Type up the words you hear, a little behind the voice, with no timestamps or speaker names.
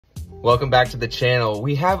Welcome back to the channel.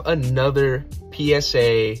 We have another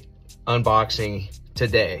PSA unboxing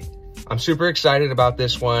today. I'm super excited about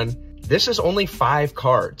this one. This is only 5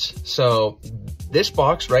 cards. So this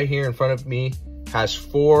box right here in front of me has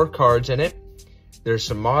 4 cards in it. There's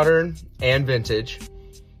some modern and vintage.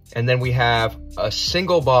 And then we have a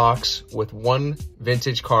single box with 1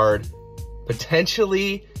 vintage card,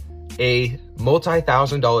 potentially a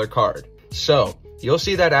multi-$1,000 card. So you'll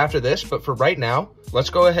see that after this, but for right now, let's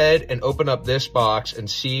go ahead and open up this box and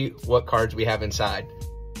see what cards we have inside.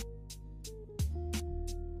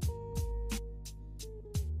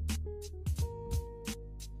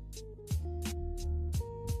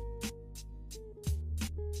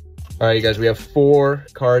 All right, you guys, we have 4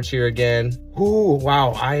 cards here again. Ooh,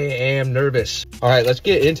 wow, I am nervous. All right, let's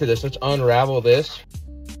get into this. Let's unravel this.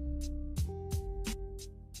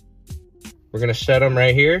 We're gonna set them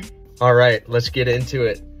right here. All right, let's get into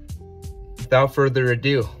it. Without further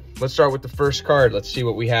ado, let's start with the first card. Let's see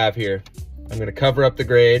what we have here. I'm gonna cover up the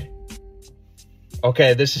grade.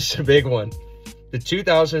 Okay, this is a big one. The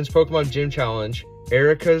 2000s Pokemon Gym Challenge,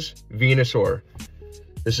 Erika's Venusaur.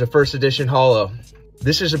 This is a first edition holo.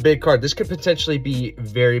 This is a big card. This could potentially be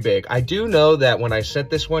very big. I do know that when I sent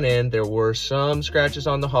this one in, there were some scratches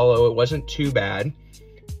on the holo. It wasn't too bad,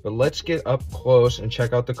 but let's get up close and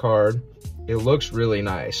check out the card. It looks really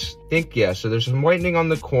nice. I think, yeah, so there's some whitening on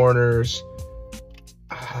the corners.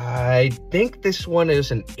 I think this one is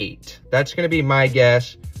an 8. That's gonna be my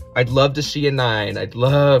guess. I'd love to see a 9. I'd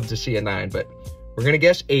love to see a 9, but we're gonna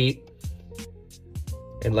guess 8.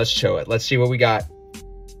 And let's show it. Let's see what we got.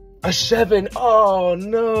 A 7. Oh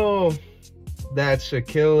no, that's a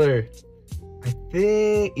killer. I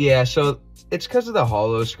think, yeah, so it's because of the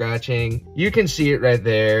holo scratching. You can see it right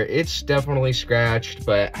there. It's definitely scratched,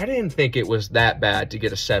 but I didn't think it was that bad to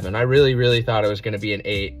get a 7. I really thought it was going to be an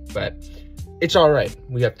 8, but it's all right.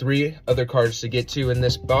 We have 3 other cards to get to in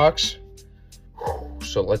this box,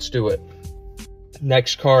 so let's do it.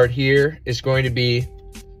 Next card here is going to be,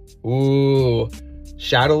 ooh,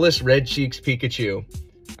 Shadowless Red Cheeks Pikachu.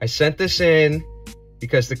 I sent this in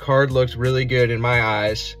because the card looked really good in my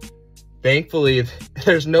eyes. Thankfully,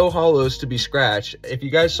 there's no holos to be scratched. If you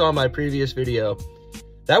guys saw my previous video,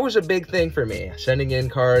 that was a big thing for me, sending in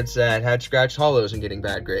cards that had scratched holos and getting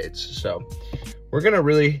bad grades. So we're gonna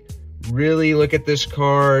really look at this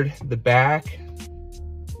card. The back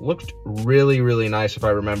looked really nice, if I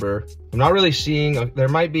remember. I'm not really seeing, there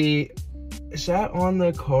might be, is that on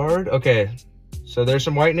the card? Okay, so there's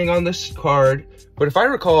some whitening on this card, but if I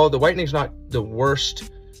recall, the whitening's not the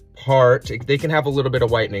worst part. They can have a little bit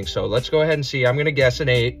of whitening, so let's go ahead and see. I'm gonna guess an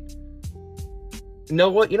 8. You know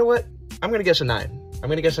what? I'm gonna guess a 9. I'm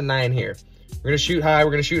gonna guess a 9 here. We're gonna shoot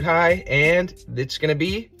high, and it's gonna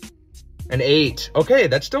be an 8. Okay,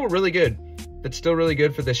 that's still really good. That's still really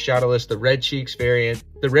good for this Shadowless, the Red Cheeks variant.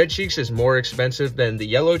 The Red Cheeks is more expensive than the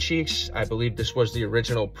Yellow Cheeks. I believe this was the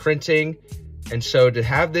original printing. And so to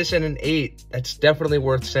have this in an 8, that's definitely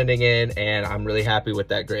worth sending in, and I'm really happy with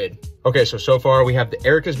that grade. Okay, so far we have the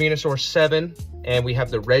Erika's Venusaur 7, and we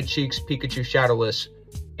have the Red Cheeks Pikachu Shadowless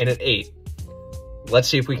in an 8. Let's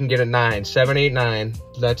see if we can get a 9. 7, 8, 9.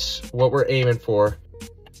 That's what we're aiming for.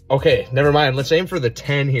 Okay, never mind. Let's aim for the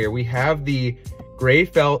 10 here. We have the Gray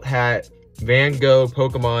Felt Hat Van Gogh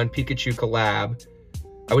Pokemon Pikachu collab.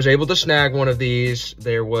 I was able to snag one of these.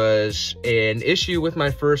 There was an issue with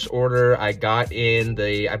my first order. I got in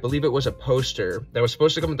I believe it was a poster that was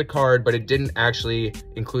supposed to come with the card, but it didn't actually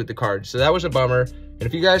include the card. So that was a bummer. And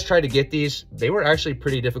if you guys tried to get these, they were actually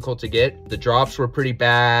pretty difficult to get. The drops were pretty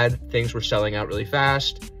bad. Things were selling out really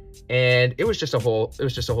fast. And it was just a whole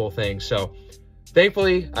thing. So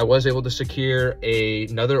thankfully, I was able to secure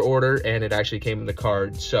another order, and it actually came in the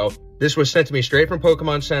card. So this was sent to me straight from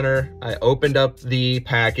Pokemon Center. I opened up the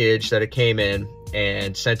package that it came in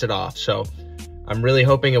and sent it off. So I'm really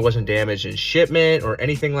hoping it wasn't damaged in shipment or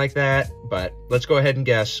anything like that, but let's go ahead and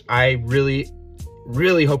guess. I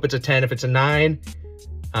really hope it's a 10. If it's a 9,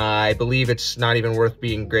 I believe it's not even worth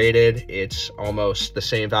being graded. It's almost the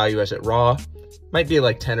same value as it raw. Might be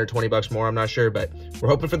like 10 or 20 bucks more, I'm not sure, but we're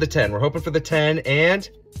hoping for the 10. We're hoping for the 10, and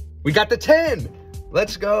we got the 10.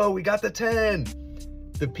 Let's go, we got the 10.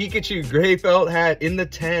 The Pikachu Gray Felt Hat in the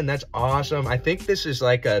 10. That's awesome. I think this is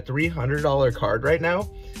like a $300 card right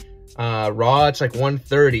now. Raw, it's like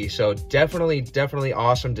 $130. So definitely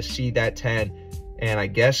awesome to see that 10. And I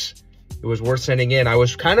guess it was worth sending in. I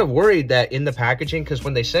was kind of worried that in the packaging, because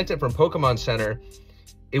when they sent it from Pokemon Center,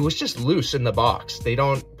 it was just loose in the box. They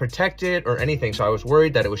don't protect it or anything. So I was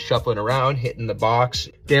worried that it was shuffling around, hitting the box,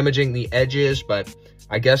 damaging the edges, but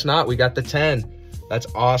I guess not. We got the 10. That's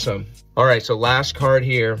awesome. All right, so last card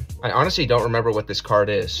here. I honestly don't remember what this card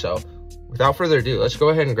is, so without further ado, let's go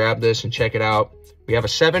ahead and grab this and check it out. We have a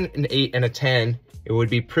 7, an 8, and a 10. It would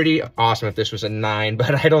be pretty awesome if this was a 9,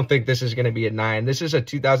 but I don't think this is going to be a 9. This is a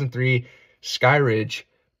 2003 Skyridge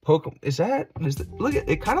Pokemon. Look at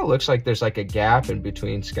it, kind of looks like there's like a gap in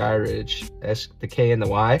between Skyridge, the K and the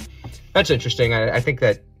Y. That's interesting. I think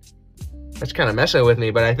that's kind of messing with me,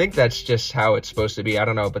 but I think that's just how it's supposed to be. I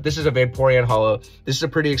don't know, but this is a Vaporeon Holo. This is a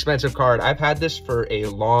pretty expensive card. I've had this for a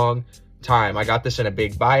long time. I got this in a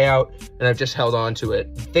big buyout, and I've just held on to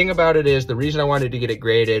it. The thing about it is, the reason I wanted to get it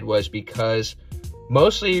graded was because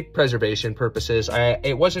mostly preservation purposes.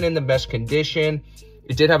 It wasn't in the best condition.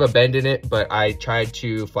 It did have a bend in it, but I tried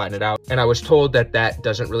to flatten it out, and I was told that that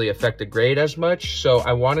doesn't really affect the grade as much. So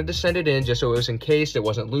I wanted to send it in just so it was encased, it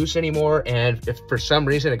wasn't loose anymore. And if for some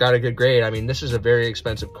reason it got a good grade, I mean, this is a very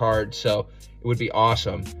expensive card, so it would be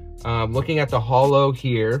awesome. Looking at the holo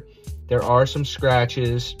here, there are some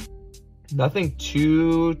scratches. Nothing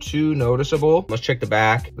too noticeable. Let's check the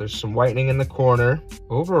back. There's some whitening in the corner.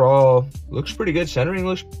 Overall, looks pretty good. Centering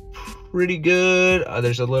looks pretty good.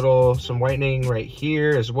 There's some whitening right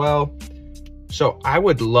here as well. So I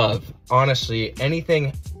would love, honestly,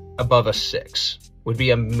 anything above a 6 would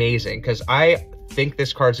be amazing, because I think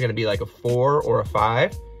this card's going to be like a 4 or a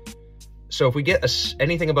 5. So if we get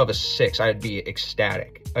anything above a 6, I'd be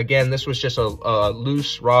ecstatic. Again, this was just a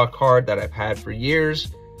loose, raw card that I've had for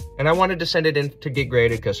years, and I wanted to send it in to get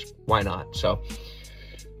graded because why not? So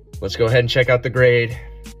let's go ahead and check out the grade.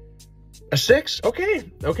 A 6,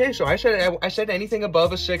 okay. So I said anything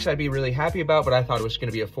above a 6 I'd be really happy about, but I thought it was going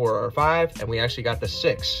to be a 4 or a 5, and we actually got the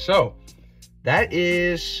 6. So that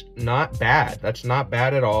is not bad. That's not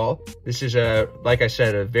bad at all. This is like I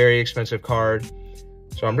said, a very expensive card.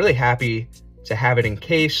 So I'm really happy to have it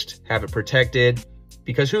encased, have it protected,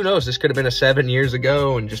 because who knows, this could have been a 7 years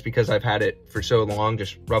ago, and just because I've had it for so long,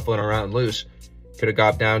 just ruffling around loose, could have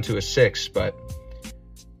got down to a 6, but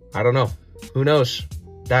I don't know. Who knows?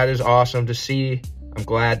 That is awesome to see. I'm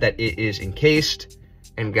glad that it is encased.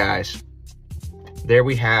 And guys, there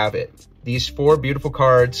we have it. These 4 beautiful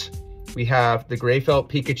cards. We have the Greyfelt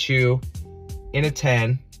Pikachu in a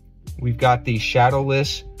 10. We've got the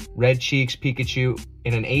Shadowless Red Cheeks Pikachu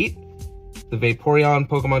in an 8. The Vaporeon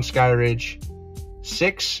Pokemon Skyridge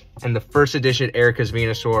 6, and the first edition Erica's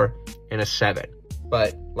Venusaur in a 7.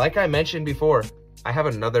 But like I mentioned before, I have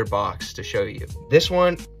another box to show you. This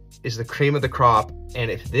one is the cream of the crop,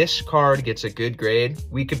 and if this card gets a good grade,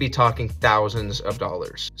 we could be talking thousands of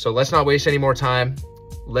dollars. So let's not waste any more time.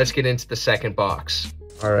 Let's get into the second box.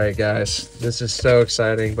 All right, guys, this is so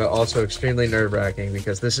exciting, but also extremely nerve-wracking,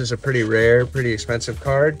 because this is a pretty rare, pretty expensive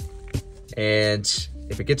card, and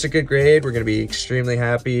if it gets a good grade, we're gonna be extremely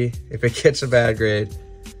happy. If it gets a bad grade,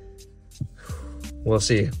 we'll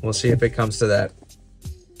see. We'll see if it comes to that.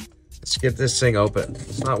 Let's get this thing open.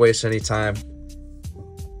 Let's not waste any time.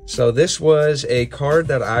 So this was a card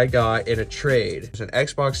that I got in a trade. It's an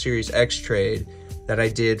Xbox Series X trade that I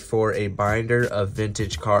did for a binder of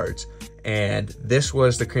vintage cards. And this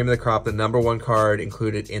was the cream of the crop, the #1 card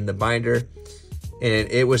included in the binder.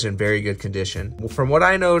 And it was in very good condition. From what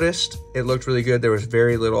I noticed, it looked really good. There was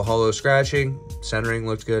very little holo scratching. Centering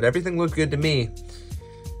looked good. Everything looked good to me.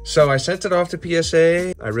 So I sent it off to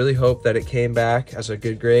PSA. I really hope that it came back as a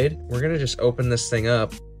good grade. We're gonna just open this thing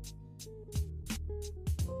up.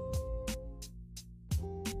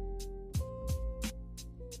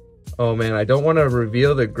 Oh man, I don't want to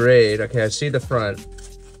reveal the grade. Okay, I see the front.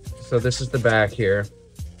 So this is the back here.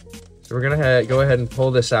 So we're gonna go ahead and pull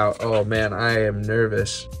this out. Oh man, I am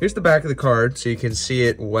nervous. Here's the back of the card so you can see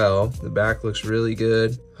it well. The back looks really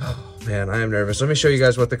good. Oh man, I am nervous. Let me show you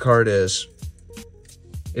guys what the card is.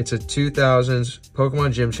 It's a 2000s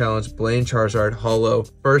Pokemon Gym Challenge Blaine Charizard Holo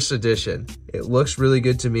First Edition. It looks really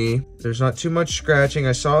good to me. There's not too much scratching.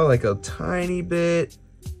 I saw like a tiny bit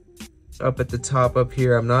up at the top up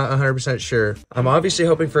here. I'm not 100% sure. I'm obviously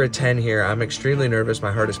hoping for a 10 here. I'm extremely nervous.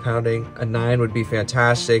 My heart is pounding. A 9 would be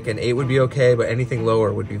fantastic. An 8 would be okay, but anything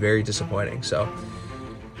lower would be very disappointing. So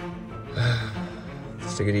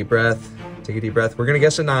let's take a deep breath. Take a deep breath. We're gonna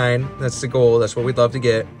guess a 9. That's the goal. That's what we'd love to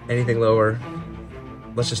get. Anything lower,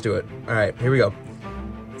 let's just do it. All right, here we go.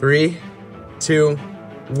 3, 2,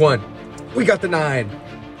 1. We got the 9.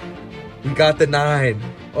 We got the 9.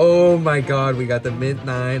 Oh my God, we got the mint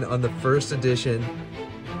 9 on the first edition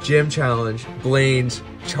Gym Challenge Blaine's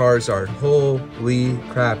Charizard. Holy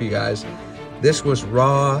crap, you guys. This was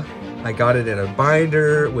raw. I got it in a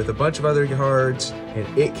binder with a bunch of other cards, and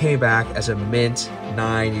it came back as a mint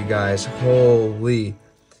 9, you guys. Holy.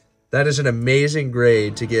 That is an amazing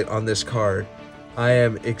grade to get on this card. I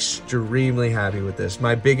am extremely happy with this.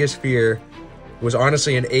 My biggest fear was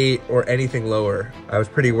honestly an 8 or anything lower. I was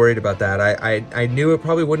pretty worried about that. I knew it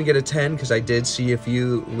probably wouldn't get a 10 because I did see a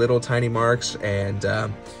few little tiny marks, and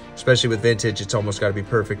especially with vintage, it's almost got to be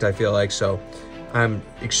perfect, I feel like. So I'm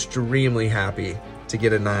extremely happy to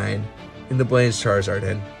get a 9 in the Blaine's Charizard,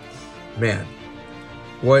 and man,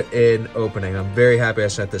 what an opening. I'm very happy I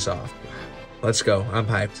sent this off. Let's go. I'm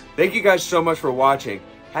hyped. Thank you guys so much for watching.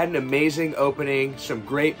 Had an amazing opening, some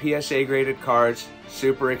great PSA graded cards.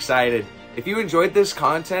 Super excited. If you enjoyed this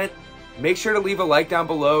content, make sure to leave a like down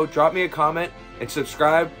below, drop me a comment, and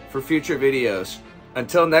subscribe for future videos.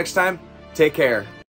 Until next time, take care.